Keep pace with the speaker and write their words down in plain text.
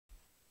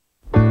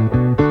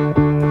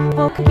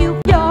fuck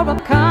you, you're a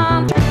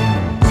cunt.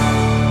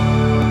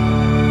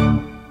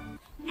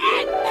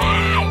 And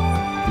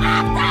peace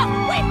after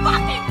we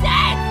fucking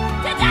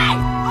dance today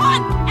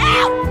on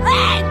our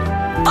land.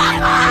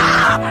 Fuck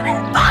off!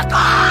 Fuck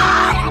off!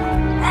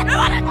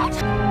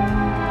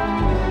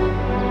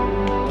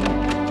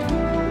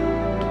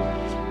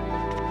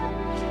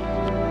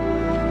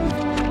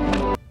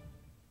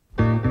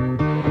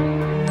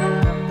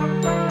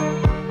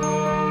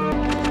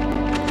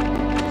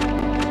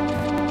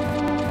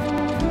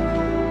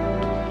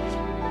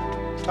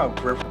 Oh,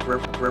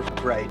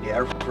 great,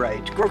 yeah,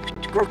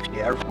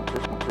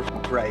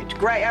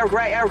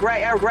 great,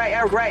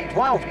 yeah, great,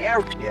 wow,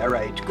 yeah,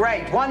 right,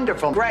 great,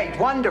 wonderful, my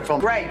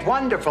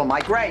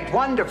great,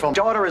 wonderful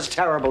daughter is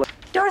terrible.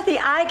 Dorothy,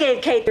 I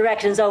gave Kate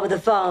directions over the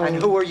phone. And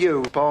who are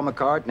you? Paul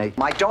McCartney.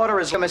 My daughter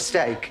is a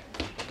mistake.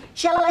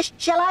 Shall I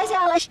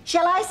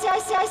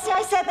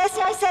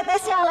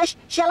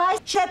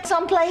set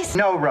someplace?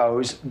 No,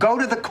 Rose. Go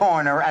to the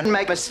corner and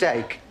make a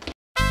mistake.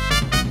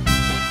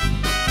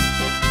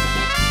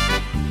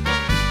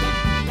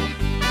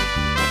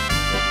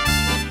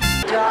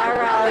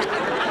 Dora.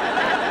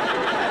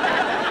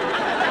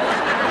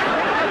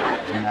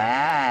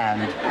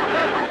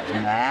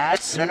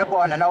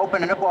 Cinnabon and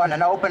open and open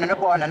and open and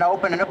open and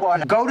open and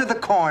open. Go to the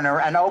corner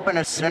and open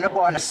a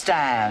Cinnabon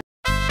stand.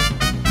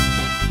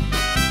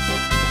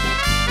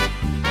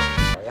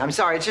 I'm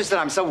sorry, it's just that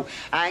I'm so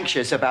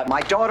anxious about my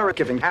daughter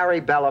giving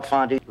Harry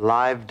Belafonte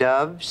live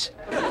doves.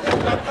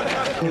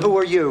 And who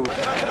are you?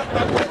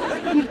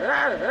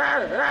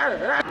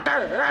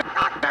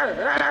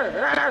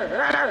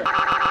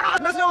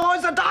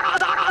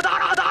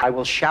 I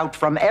will shout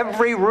from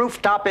every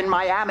rooftop in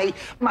Miami.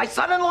 My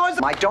son-in-law's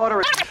Harry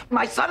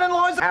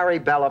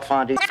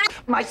Belafonte.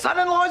 My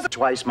son-in-law's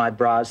twice my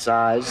bra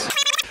size.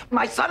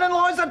 My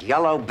son-in-law's a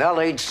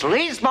yellow-bellied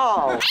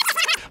sleazeball.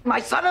 My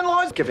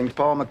son-in-law's giving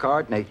Paul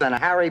McCartney and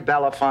Harry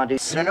Belafonte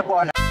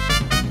Cinnabon.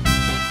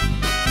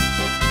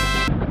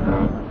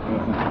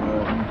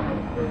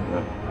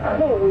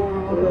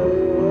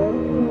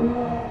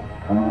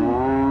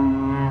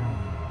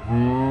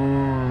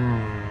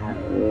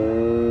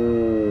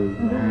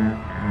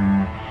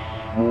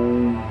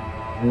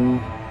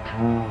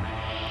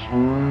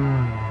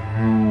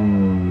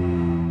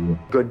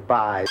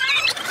 Goodbye.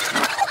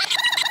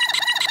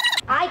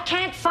 I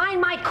can't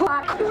find my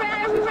car.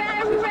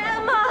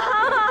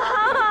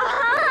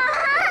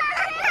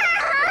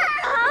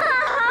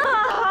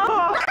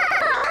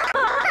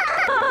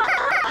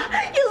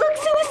 You look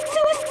so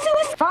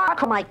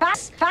fuck my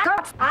bus.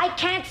 I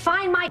can't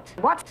find my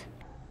what?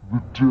 The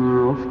day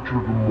after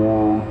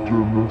tomorrow,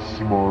 Dennis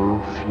and I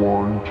are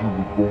flying to the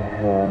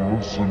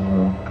Bahamas and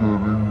we're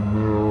getting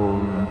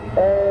married.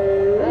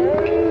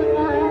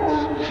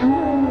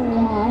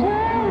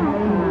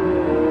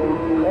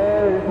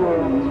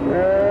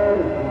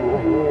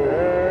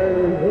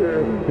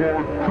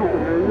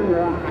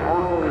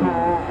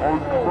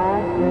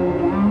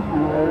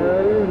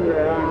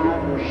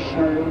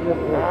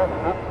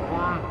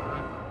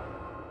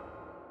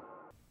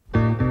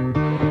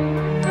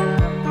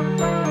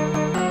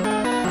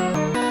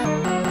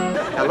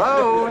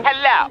 Hello?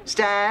 Hello.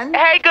 Stan?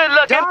 Hey, good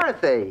looking.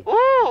 Dorothy.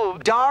 Ooh.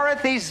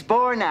 Dorothy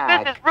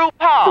Zbornak. This is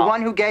RuPaul. The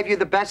one who gave you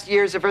the best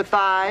years of her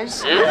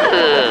thighs? You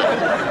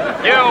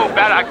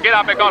better get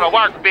up and go to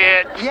work,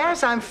 bitch.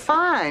 Yes, I'm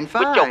fine.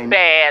 With your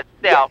bad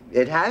self,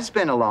 It has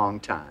been a long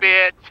time.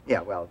 bitch.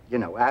 Yeah, well, you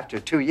know, after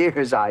 2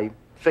 years, I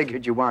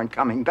figured you weren't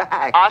coming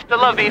back. Hasta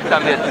la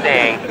vista, Miss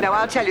Thing. Now,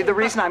 I'll tell you, the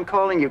reason I'm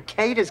calling you,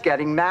 Kate is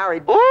getting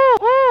married. Ooh,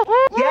 ooh,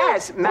 ooh.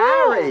 Yes,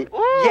 married. Ooh,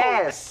 ooh.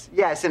 Yes,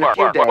 in a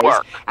few days.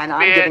 And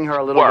I'm giving her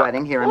a little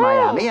wedding here in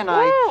Miami, and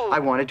I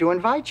wanted to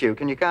invite you.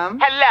 Can you come?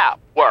 Hello.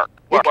 Work.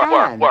 You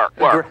can. Work.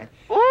 Great.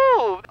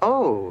 Ooh.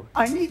 Oh.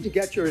 I need to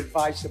get your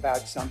advice about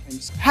something.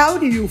 How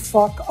do you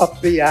fuck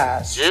up the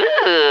ass?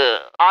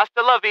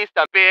 Hasta la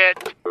vista,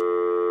 bitch.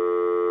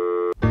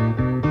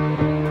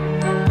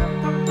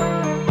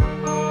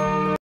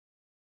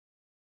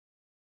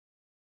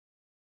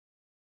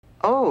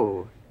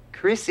 Oh,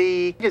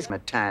 Chrissy is a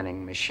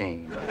tanning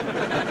machine.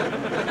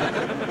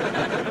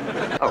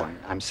 Oh,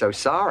 I'm so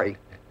sorry.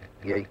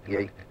 Yay.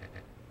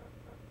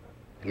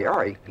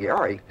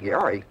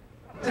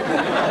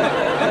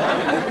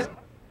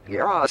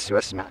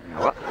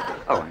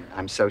 Oh,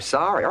 I'm so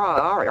sorry.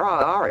 Sorry.